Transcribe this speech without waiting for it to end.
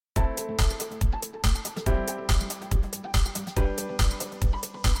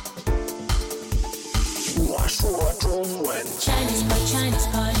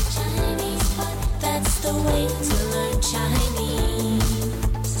the way to learn Chinese.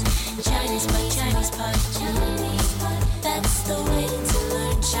 ChinesePod, ChinesePod, ChinesePod. That's the way to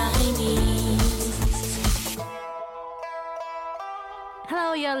learn Chinese.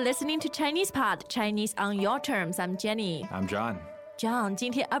 Hello, you're listening to ChinesePod, Chinese on your terms. I'm Jenny. I'm John. John, 今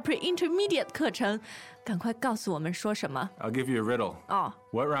天 Upper Intermediate 课程，赶快告诉我们说什么 I'll give you a riddle.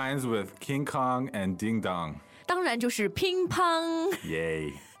 What rhymes with King Kong and Ding Dong? 当然就是乒乓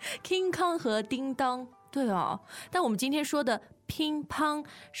Yay. King Kong 和叮当，对哦。但我们今天说的乒乓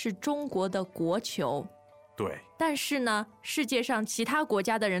是中国的国球，对。但是呢，世界上其他国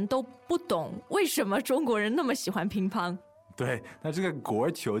家的人都不懂为什么中国人那么喜欢乒乓。对，那这个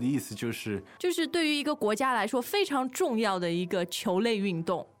国球的意思就是对于一个国家来说非常重要的一个球类运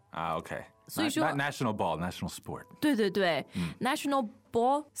动。OK. 所以说 Not national ball, national sport. 对对对，National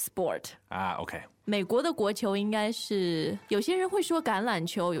Ball Sport。OK. 美国的国球应该是，有些人会说橄榄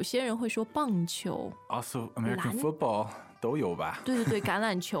球，有些人会说棒球。Also, American football 都有吧？对对对，橄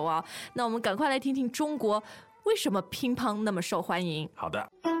榄球啊。那我们赶快来听听中国为什么乒乓那么受欢迎。好的。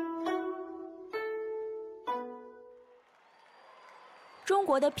中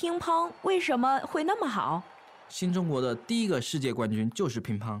国的乒乓为什么会那么好？新中国的第一个世界冠军就是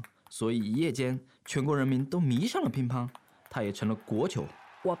乒乓，所以一夜间全国人民都迷上了乒乓，它也成了国球。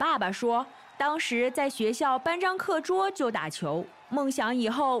我爸爸说，当时在学校搬张课桌就打球，梦想以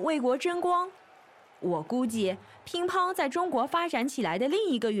后为国争光。我估计乒乓在中国发展起来的另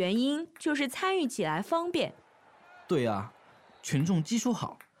一个原因就是参与起来方便。对啊，群众基础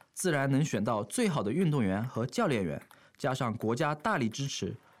好，自然能选到最好的运动员和教练员，加上国家大力支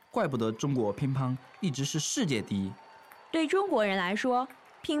持，怪不得中国乒乓一直是世界第一。对中国人来说，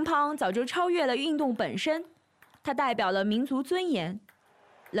乒乓早就超越了运动本身，它代表了民族尊严。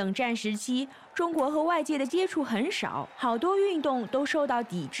冷战时期，中国和外界的接触很少，好多运动都受到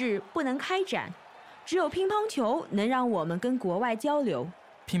抵制，不能开展。只有乒乓球能让我们跟国外交流。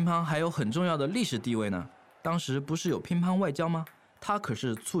乒乓还有很重要的历史地位呢。当时不是有乒乓外交吗？它可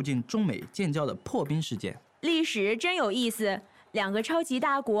是促进中美建交的破冰事件。历史真有意思，两个超级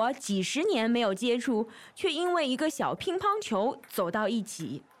大国几十年没有接触，却因为一个小乒乓球走到一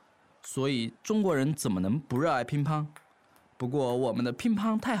起。所以中国人怎么能不热爱乒乓？不过我们的乒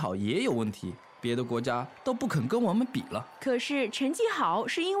乓太好也有问题，别的国家都不肯跟我们比了。可是成绩好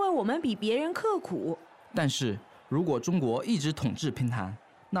是因为我们比别人刻苦。但是如果中国一直统治乒坛，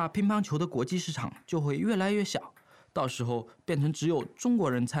那乒乓球的国际市场就会越来越小，到时候变成只有中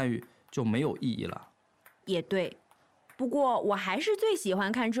国人参与，就没有意义了。也对，不过我还是最喜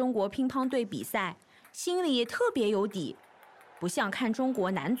欢看中国乒乓队比赛，心里特别有底，不像看中国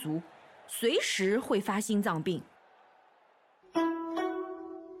男足，随时会发心脏病。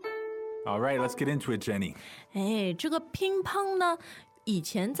All right, let's get into it, Jenny. 这个乒乓呢，以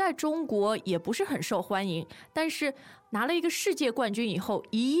前在中国也不是很受欢迎，但是拿了一个世界冠军以后，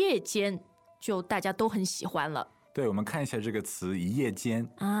一夜间就大家都很喜欢了。对，我们看一下这个词一夜间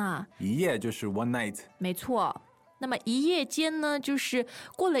啊，一夜就是 one night。没错，那么一夜间呢，就是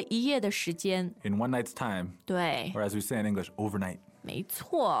过了一夜的时间。In one night's time。对。Or as we say in English, overnight。没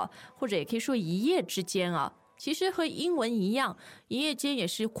错，或者也可以说一夜之间啊。其实和英文一样，一夜间也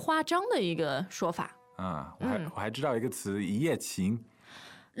是夸张的一个说法。我还知道一个词一夜情。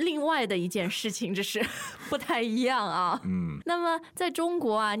另外的一件事情，这是不太一样啊。那么在中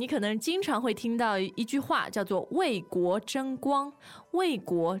国啊，你可能经常会听到一句话叫做为国争光，为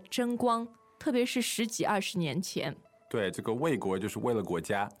国争光，特别是10几20年前。对，这个为国就是为了国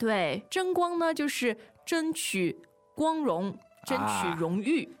家。对，争光呢就是争取光荣，争取荣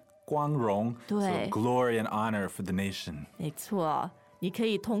誉。光荣，对 so glory and honor for the nation。 没错，你可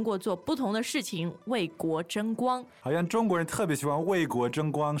以通过做不同的事情为国争光。好像中国人特别喜欢为国争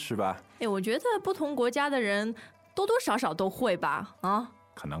光，是吧？我觉得不同国家的人多多少少都会吧，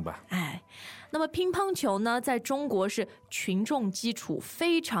可能吧。那么乒乓球呢，在中国是群众基础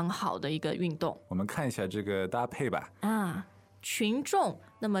非常好的一个运动。我们看一下这个搭配吧。群众，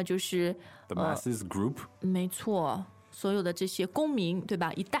那么就是 The masses group。没错。所有的这些公民，对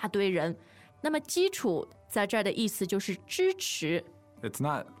吧？一大堆人。那么基础在这儿的意思就是支持。It's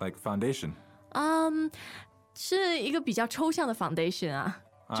not like foundation。是一个比较抽象的 foundation 啊，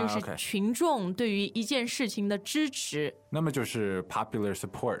就是群众对于一件事情的支持。那么就是 popular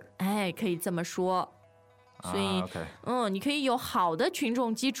support。可以这么说。所以，你可以有好的群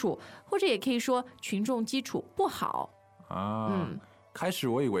众基础，或者也可以说群众基础不好。开始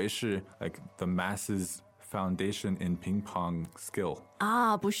我以为是 like the masses foundation in ping pong skill。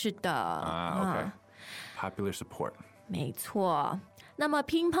不是的。Popular support。没错。那么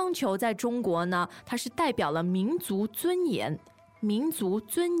乒乓球在中国呢，它是代表了民族尊严。民族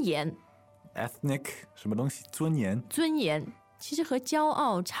尊严 ethnic 什么东西？尊严？尊严其实和骄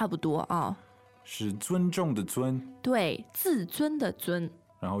傲差不多啊。是尊重的尊。对，自尊的尊。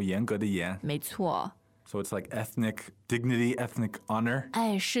然后严格的严。没错。So it's like ethnic dignity, ethnic honor.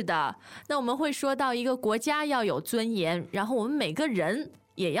 哎，是的。那我们会说到一个国家要有尊严，然后我们每个人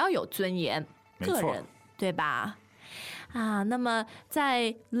也要有尊严，个人，对吧？那么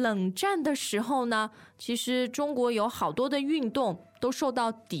在冷战的时候呢，其实中国有好多的运动都受到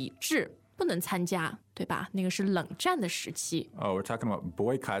抵制，不能参加，对吧？那个是冷战的时期。Oh, we're talking about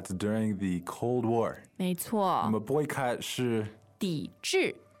boycotts during the Cold War. 没错。那么 boycott 是抵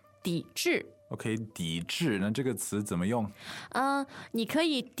制，抵制。OK， 抵制，那这个词怎么用？你可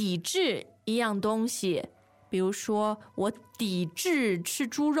以抵制一样东西，比如说我抵制吃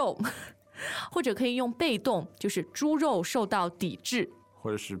猪肉，或者可以用被动，就是猪肉受到抵制，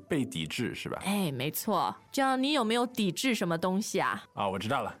或者是被抵制，是吧？哎，没错。这样你有没有抵制什么东西啊？我知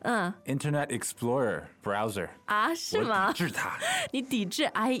道了。Internet Explorer browser。是吗？我抵制它。你抵制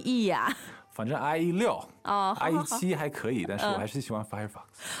IE 呀？反正 IE6 IE7 还可以，但是我还是喜欢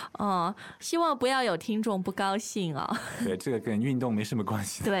Firefox。希望不要有听众不高兴哦。对，这个跟运动没什么关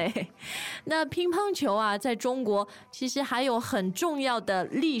系。对，那乒乓球啊，在中国其实还有很重要的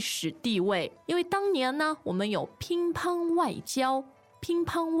历史地位，因为当年呢，我们有乒乓外交。乒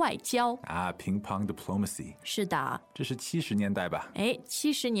乓外交乒乓 diplomacy。 是的，这是70年代吧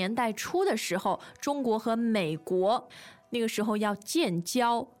？70年代初的时候，中国和美国那个时候要建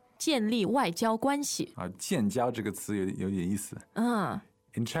交，建立外交关系。建交这个词有点意思。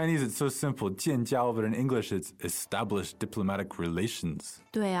In Chinese it's so simple, 建交, but in English it's establish diplomatic relations.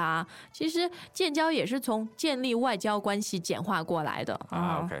 对啊，其实建交也是从建立外交关系简化过来的。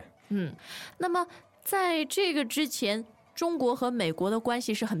OK。那么在这个之前，中国和美国的关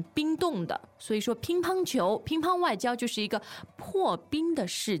系是很冰冻的，所以说乒乓球、乒乓外交就是一个破冰的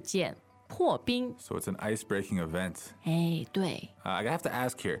事件。破冰 So it's an ice-breaking event. 对。I have to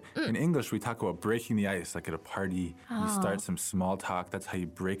ask here. In English, we talk about breaking the ice, like at a party. You start some small talk. That's how you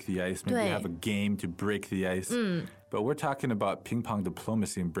break the ice. Maybe you have a game to break the ice. But we're talking about ping pong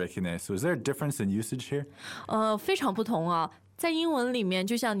diplomacy and breaking the ice. So is there a difference in usage here? 非常不同啊。在英文里面，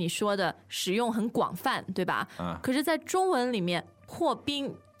就像你说的，使用很广泛，对吧？可是在中文里面，破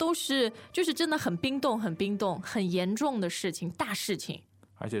冰就是真的很冰冻、很冰冻、很严重的事情，大事情。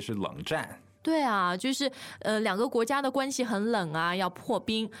而且是冷战。对啊，就是两个国家的关系很冷啊，要破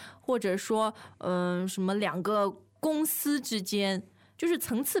冰，或者说什么两个公司之间，就是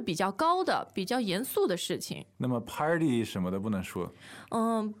层次比较高的、比较严肃的事情。那么 party 什么的不能说？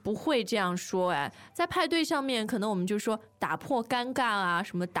不会这样说在派对上面，可能我们就说打破尴尬啊，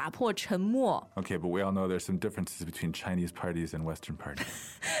什么打破沉默。Okay, but we all know there's some differences between Chinese parties and Western parties.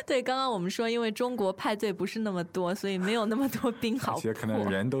 对，刚刚我们说，因为中国派对不是那么多，所以没有那么多冰好破。而且可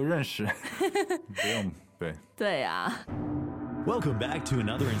能人都认识，不用对。对啊。Welcome back to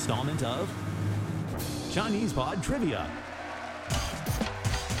another installment of ChinesePod Trivia.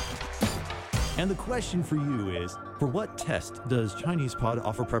 And the question for you is, for what test does ChinesePod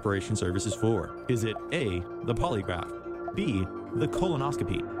offer preparation services for? Is it A, the polygraph, B, the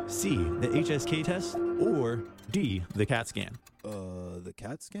colonoscopy, C, the HSK test, or D, the CAT scan? The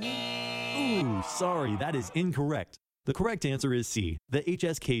CAT scan? Ooh, sorry, that is incorrect. The correct answer is C, the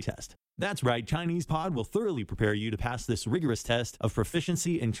HSK test. That's right, ChinesePod will thoroughly prepare you to pass this rigorous test of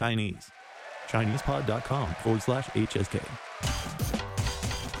proficiency in Chinese. ChinesePod.com/HSK.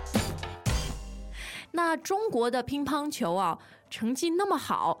 那中国的乒乓球啊，成绩那么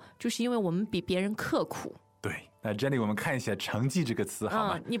好，就是因为我们比别人刻苦。对，那 Jenny， 我们看一下成绩这个词好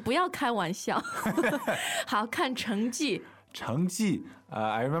吗？你不要开玩笑。好，看成绩。成绩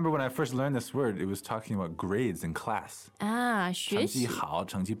I remember when I first learned this word, it was talking about grades in class. 学习成绩好，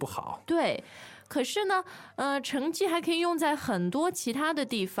成绩不好。对，可是呢，成绩还可以用在很多其他的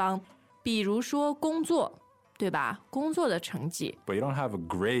地方，比如说工作。对吧？工作的成绩。But you don't have a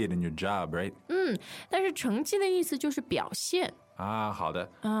grade in your job, right? 但是成绩的意思就是表现。好的。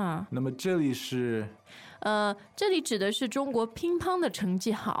那么这里是，这里指的是中国乒乓的成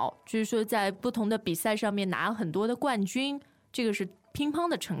绩好，就是说在不同的比赛上面拿了很多的冠军，这个是乒乓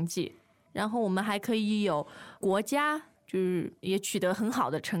的成绩。然后我们还可以有国家，就是也取得很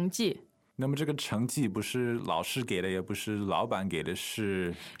好的成绩。那么这个成绩不是老师给的，也不是老板给的，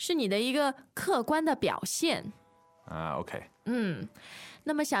是你的一个客观的表现。OK。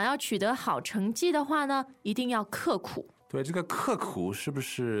那么想要取得好成绩的话呢，一定要刻苦。对，这个刻苦是不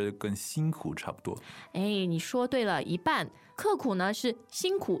是跟辛苦差不多？你说对了一半。刻苦呢是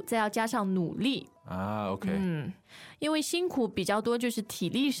辛苦，再要加上努力。OK。因为辛苦比较多，就是体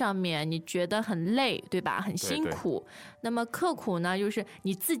力上面你觉得很累，对吧？很辛苦。那么刻苦呢，就是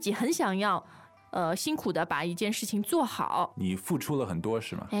你自己很想要，辛苦的把一件事情做好。你付出了很多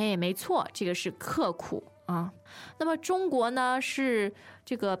是吗？哎，没错，这个是刻苦啊。那么中国呢是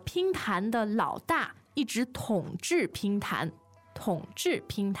这个乒坛的老大，一直统治乒坛。统治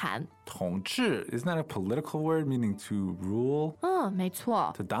乒坛。统治 isn't that a political word meaning to rule? 没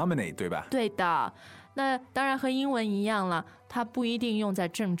错。To dominate 对吧？对的。那当然和英文一样了，它不一定用在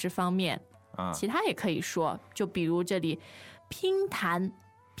政治方面，其他也可以说。就比如这里乒坛，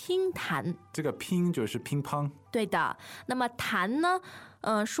乒坛。这个乒就是乒乓。对的。那么坛呢，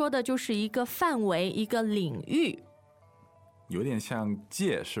说的就是一个范围，一个领域。有点像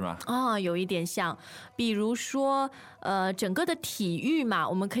界是吗？有一点像。比如说，整个的体育嘛，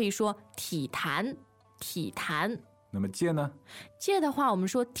我们可以说体坛，体坛。那么界呢？界的话，我们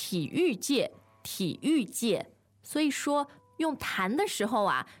说体育界，体育界。所以说用坛的时候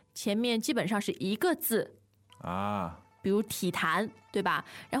啊，前面基本上是一个字比如体坛，对吧？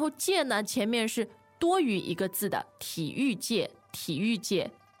然后界呢，前面是多于一个字的体育界，体育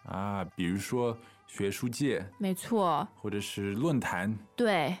界。比如说学术界，没错，或者是论坛，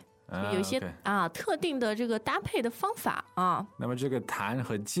对，有一些特定的这个搭配的方法啊。那么这个坛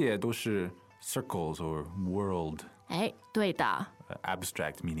和界都是 circles or world， 对的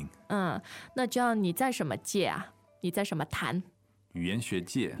，abstract meaning。那这样你在什么界啊？你在什么坛？语言学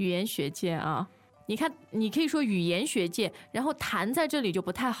界。语言学界啊，你看，你可以说语言学界，然后坛在这里就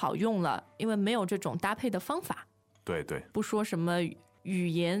不太好用了，因为没有这种搭配的方法。对对，不说什么语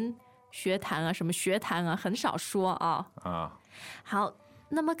言学坛啊，什么学坛啊，很少说啊。好，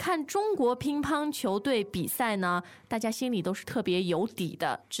那么看中国乒乓球队比赛呢，大家心里都是特别有底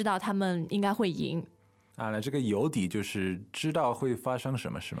的，知道他们应该会赢。那这个有底就是知道会发生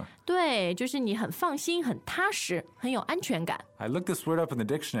什么是吗？对，就是你很放心，很踏实，很有安全感。I looked this word up in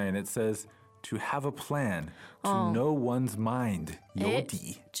the dictionary and it says to have a plan, to know one's mind， 有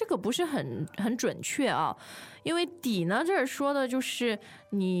底。这个不是很准确啊，因为底呢这儿说的就是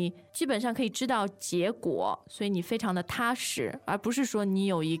你基本上可以知道结果，所以你非常的踏实，而不是说你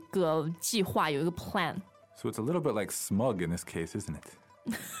有一个计划，有一个 plan。 So it's a little bit like smug in this case, isn't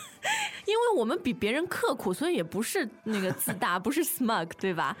it? 因为我们比别人刻苦，所以也不是那个自大，不是 smug，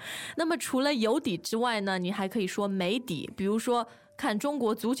 对吧？那么除了有底之外呢，你还可以说没底。比如说看中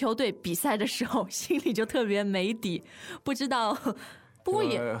国足球队比赛的时候，心里就特别没底，不知道，不过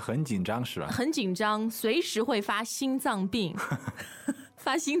也很紧张是吧？很紧张，随时会发心脏病。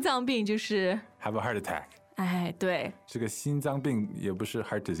发心脏病就是 have a heart attack。对，这个心脏病也不是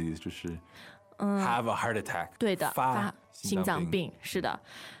heart disease， 就是have a heart attack。对的，发心脏病是的。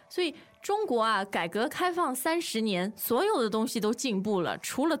所以中国啊，改革开放30年，所有的东西都进步了，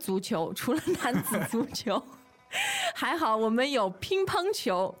除了足球，除了男子足球。还好我们有乒乓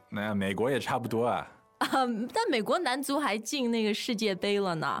球。那美国也差不多啊。但美国男足还进那个世界杯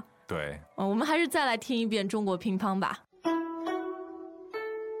了呢。对。我们还是再来听一遍中国乒乓吧。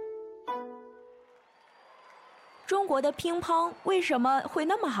中国的乒乓为什么会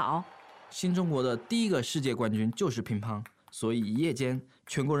那么好？新中国的第一个世界冠军就是乒乓，所以一夜间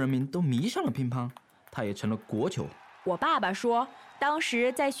全国人民都迷上了乒乓，它也成了国球。我爸爸说，当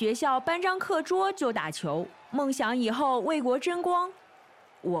时在学校搬张课桌就打球，梦想以后为国争光。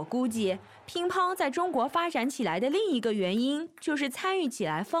我估计乒乓在中国发展起来的另一个原因就是参与起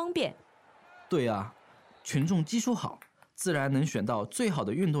来方便。对啊，群众基础好，自然能选到最好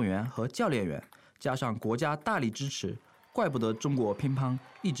的运动员和教练员，加上国家大力支持，怪不得中国乒乓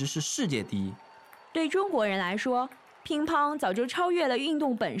一直是世界第一。对中国人来说，乒乓早就超越了运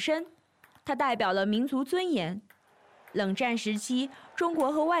动本身，它代表了民族尊严。冷战时期，中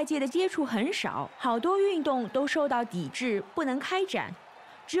国和外界的接触很少，好多运动都受到抵制，不能开展。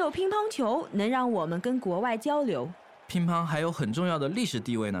只有乒乓球能让我们跟国外交流。乒乓还有很重要的历史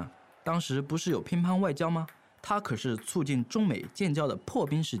地位呢。当时不是有乒乓外交吗？它可是促进中美建交的破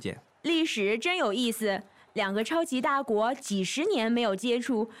冰事件。历史真有意思，两个超级大国几十年没有接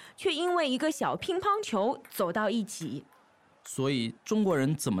触，却因为一个小乒乓球走到一起。所以中国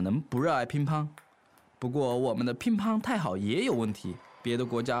人怎么能不热爱乒乓？不过我们的乒乓太好也有问题，别的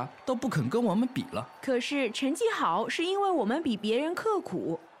国家都不肯跟我们比了。可是成绩好是因为我们比别人刻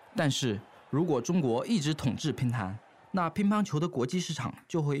苦。但是如果中国一直统治乒坛，那乒乓球的国际市场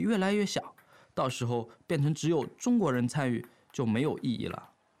就会越来越小，到时候变成只有中国人参与，就没有意义了。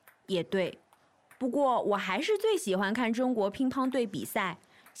也对，不过我还是最喜欢看中国乒乓队比赛，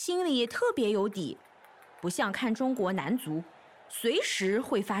心里特别有底，不像看中国男足，随时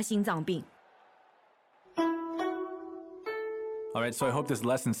会发心脏病。All right, so I hope this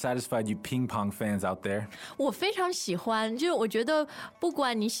lesson satisfied you ping pong fans out there. 我非常喜欢，就是我觉得不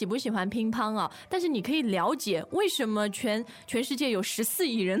管你喜不喜欢乒乓啊，但是你可以了解为什么全世界有14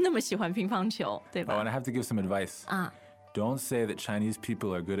亿人那么喜欢乒乓球，对吧？ Oh, and I have to give some advice. Don't say that Chinese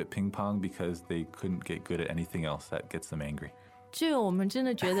people are good at ping pong because they couldn't get good at anything else. That gets them angry. 这个我们真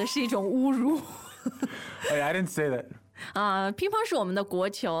的觉得是一种侮辱。Hey, I didn't say that. 乒乓是我们的国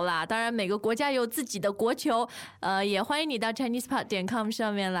球啦，当然每个国家有自己的国球，也欢迎你到 ChinesePod.com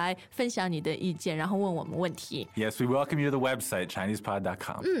上面来分享你的意见，然后问我们问题。Yes, we welcome you to the website,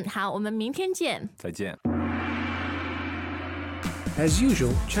 ChinesePod.com. 好，我们明天见。再见。As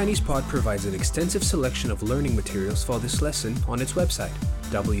usual, ChinesePod provides an extensive selection of learning materials for this lesson on its website,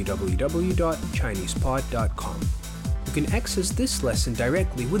 www.chinesepod.com. You can access this lesson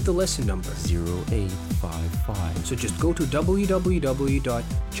directly with the lesson number 0855. So just go to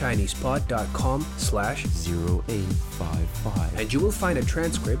www.chinesepod.com/0855 and you will find a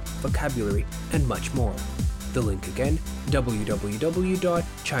transcript, vocabulary, and much more. The link again,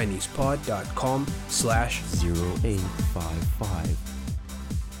 www.chinesepod.com/0855.